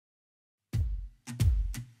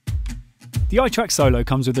The iTrack Solo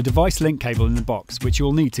comes with a device link cable in the box, which you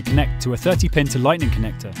will need to connect to a 30-pin to Lightning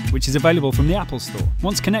connector, which is available from the Apple Store.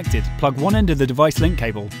 Once connected, plug one end of the device link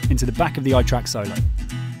cable into the back of the iTrack Solo,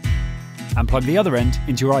 and plug the other end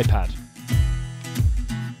into your iPad.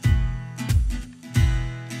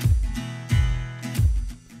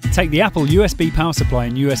 Take the Apple USB power supply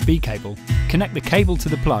and USB cable, connect the cable to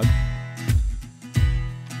the plug,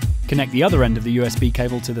 connect the other end of the USB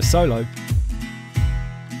cable to the Solo,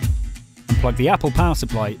 and plug the Apple power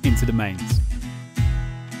supply into the mains.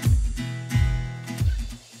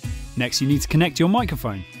 Next, you need to connect your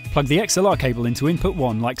microphone. Plug the XLR cable into input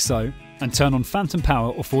 1 like so, and turn on phantom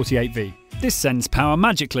power or 48V. This sends power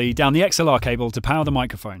magically down the XLR cable to power the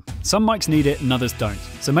microphone. Some mics need it and others don't,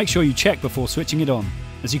 so make sure you check before switching it on,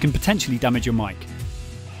 as you can potentially damage your mic.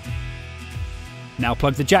 Now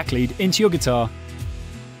plug the jack lead into your guitar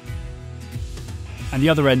and the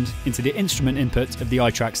other end into the instrument input of the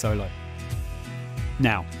iTrack Solo.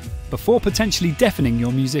 Now, before potentially deafening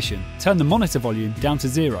your musician, turn the monitor volume down to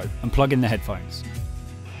 0 and plug in the headphones.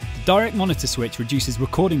 The direct monitor switch reduces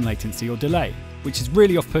recording latency or delay, which is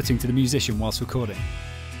really off-putting to the musician whilst recording.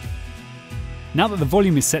 Now that the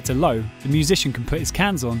volume is set to low, the musician can put his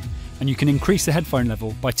cans on and you can increase the headphone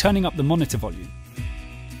level by turning up the monitor volume.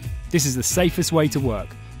 This is the safest way to work.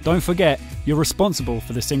 Don't forget, you're responsible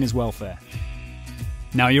for the singer's welfare.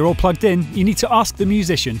 Now you're all plugged in, you need to ask the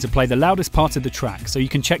musician to play the loudest part of the track so you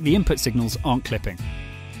can check the input signals aren't clipping.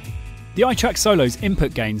 The iTrack Solo's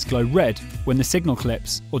input gains glow red when the signal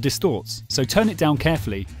clips or distorts, so turn it down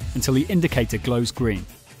carefully until the indicator glows green.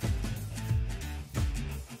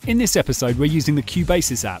 In this episode, we're using the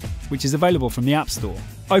Cubasis app, which is available from the App Store.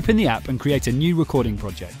 Open the app and create a new recording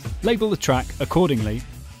project. Label the track accordingly.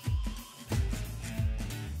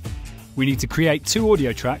 We need to create 2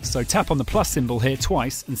 audio tracks, so tap on the plus symbol here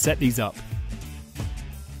twice and set these up.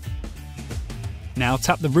 Now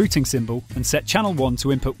tap the routing symbol and set channel 1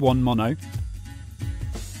 to input 1 mono,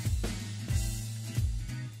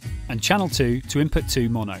 and channel 2 to input 2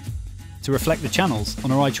 mono, to reflect the channels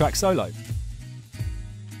on our iTrack Solo.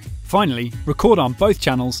 Finally, record on both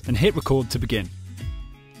channels and hit record to begin.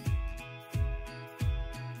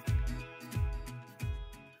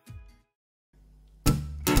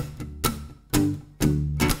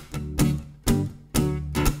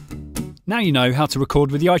 Now you know how to record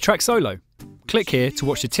with the iTrack Solo. Click here to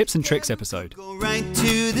watch the tips and tricks episode. Go right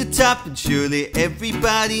to the top and surely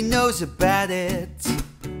everybody knows about it.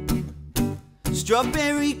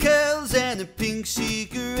 Strawberry curls and a pink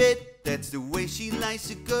cigarette, that's the way she likes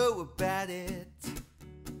to go about it.